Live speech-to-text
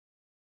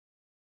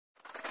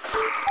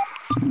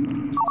I'm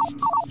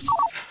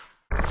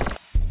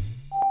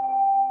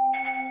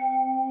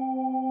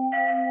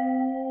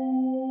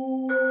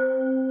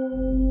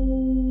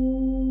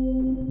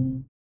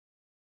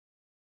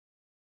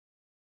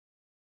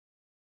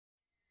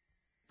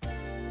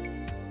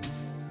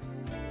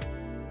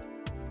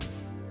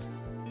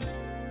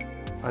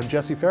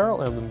Jesse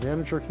Farrell, I'm the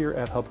manager here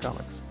at Hub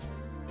Comics.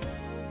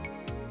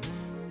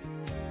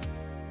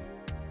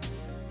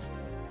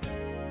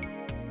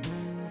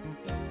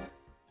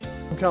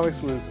 Hub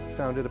Comics was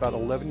founded about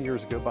 11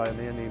 years ago by a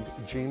man named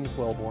James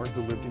Wellborn,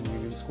 who lived in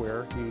Union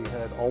Square. He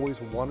had always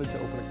wanted to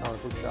open a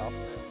comic book shop.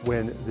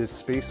 When this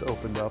space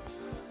opened up,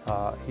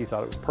 he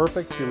thought it was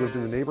perfect. He lived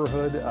in the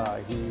neighborhood.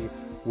 He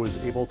was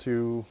able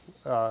to,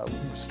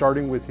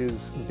 starting with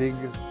his big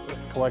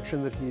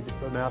collection that he'd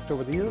amassed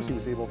over the years, he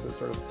was able to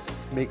sort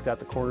of make that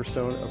the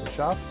cornerstone of the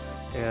shop,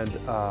 and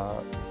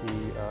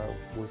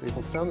he was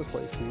able to found this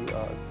place.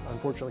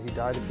 Unfortunately, he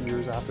died a few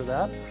years after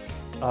that,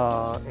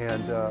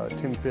 and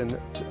Tim Finn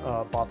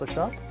bought the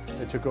shop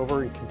and took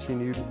over and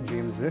continued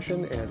James'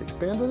 mission and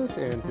expanded it,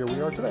 and here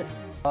we are today.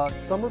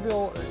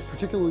 Somerville,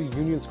 particularly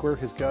Union Square,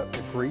 has got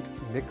a great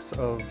mix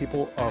of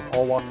people of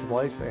all walks of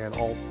life and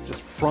all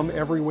just from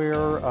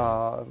everywhere.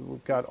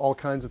 We've got all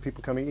kinds of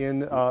people coming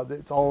in.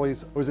 It's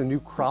always a new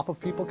crop of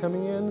people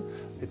coming in.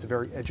 It's a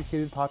very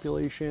educated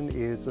population.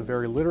 It's a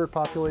very literate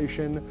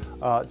population.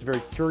 It's a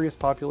very curious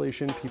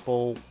population.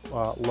 People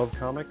love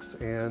comics,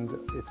 and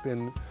it's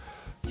been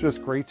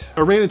just great.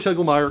 Raina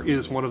Telgemeier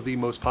is one of the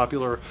most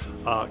popular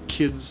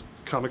kids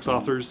comics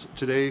authors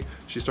today.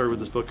 She started with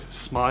this book,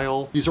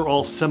 Smile. These are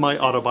all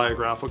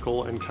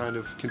semi-autobiographical and kind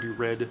of can be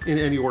read in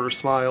any order.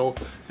 Smile,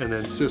 and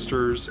then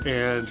Sisters,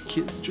 and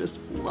kids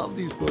just love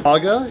these books.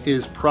 Saga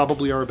is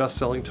probably our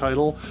best-selling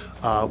title,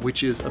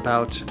 which is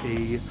about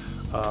a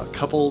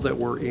couple that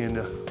were in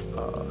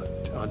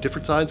on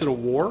different sides in a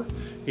war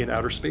in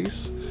outer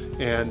space.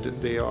 And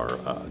they are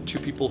two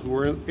people who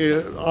were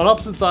on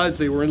opposite sides.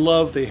 They were in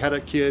love, they had a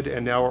kid,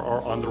 and now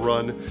are on the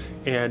run.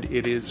 And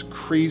it is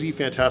crazy,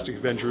 fantastic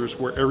adventures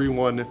where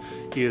everyone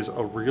is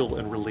a real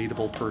and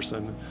relatable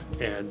person.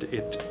 And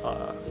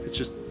it's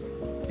just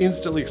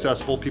instantly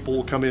accessible. People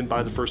will come in,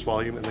 buy the first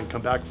volume, and then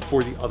come back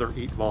for the other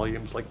 8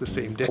 volumes like the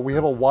same day. We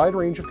have a wide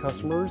range of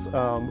customers.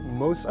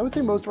 I would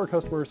say most of our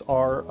customers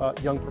are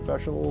young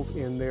professionals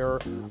in their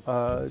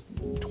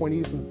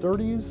 20s and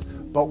 30s,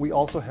 but we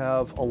also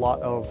have a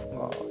lot of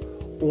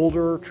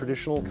older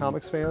traditional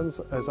comics fans,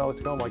 as I like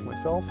to call them, like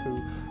myself,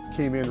 who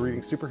came in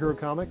reading superhero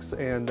comics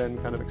and then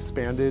kind of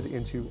expanded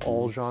into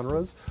all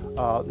genres.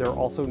 There are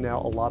also now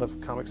a lot of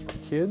comics for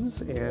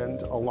kids,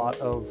 and a lot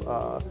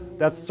of,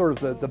 that's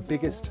sort of the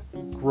biggest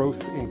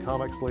growth in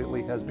comics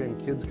lately has been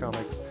kids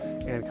comics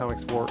and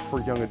comics for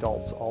young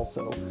adults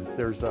also.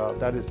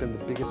 That has been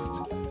the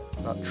biggest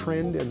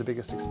trend and the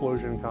biggest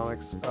explosion in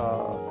comics,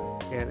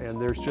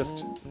 and there's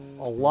just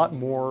a lot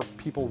more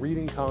people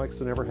reading comics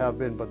than ever have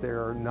been, but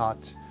they're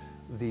not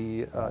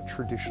the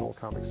traditional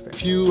comics fan. A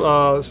few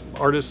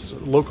artists,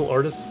 local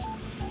artists.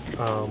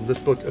 This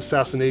book,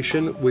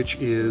 Assassination, which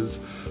is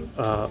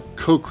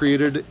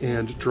co-created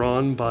and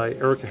drawn by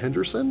Erica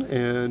Henderson,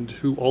 and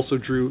who also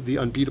drew The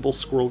Unbeatable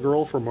Squirrel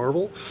Girl for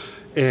Marvel.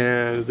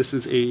 And this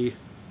is a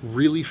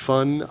really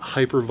fun,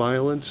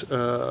 hyper-violent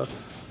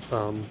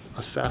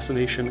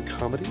assassination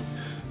comedy.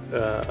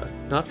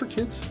 Not for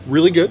kids,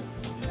 really good.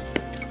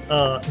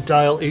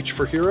 Dial H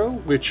for Hero,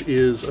 which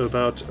is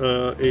about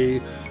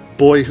a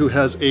boy who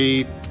has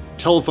a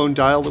telephone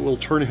dial that will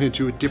turn him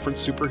into a different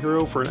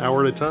superhero for an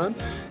hour at a time.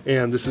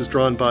 And this is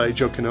drawn by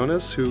Joe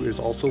Quinones, who is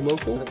also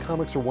local. The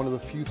comics are one of the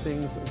few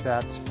things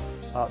that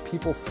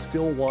people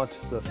still want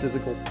the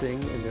physical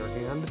thing in their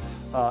hand.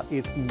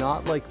 It's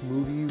not like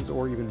movies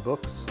or even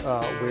books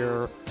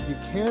where you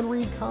can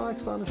read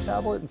comics on a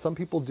tablet, and some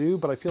people do,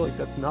 but I feel like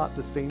that's not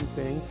the same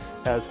thing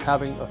as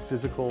having a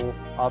physical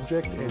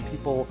object, and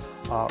people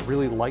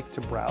really like to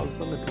browse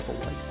them, and people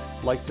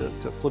like to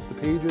flip the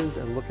pages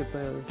and look at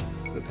the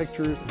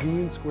pictures.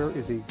 Union Square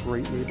is a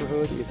great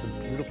neighborhood. It's a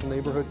beautiful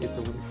neighborhood. It's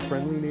a really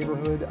friendly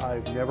neighborhood.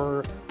 I've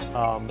never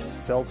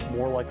felt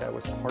more like I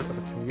was part of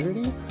a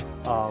community.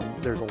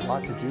 There's a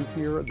lot to do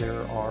here.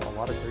 There are a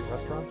lot of great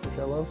restaurants, which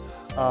I love.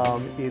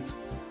 It's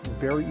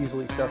very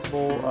easily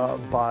accessible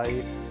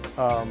by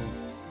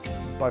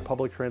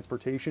public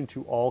transportation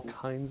to all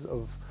kinds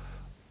of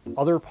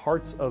other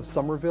parts of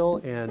Somerville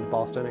and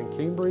Boston and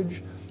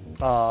Cambridge,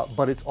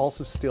 but it's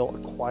also still a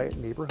quiet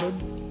neighborhood,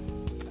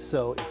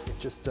 so it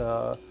just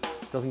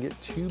doesn't get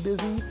too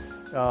busy.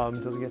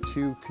 Doesn't get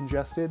too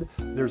congested.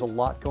 There's a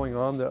lot going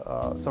on.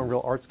 The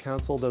Somerville Arts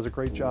Council does a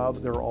great job.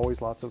 There are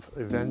always lots of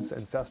events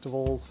and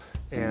festivals,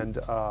 and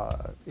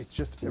it's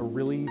just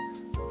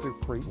it's a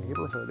great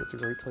neighborhood. It's a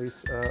great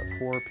place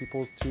for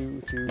people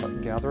to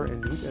gather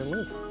and meet and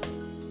live.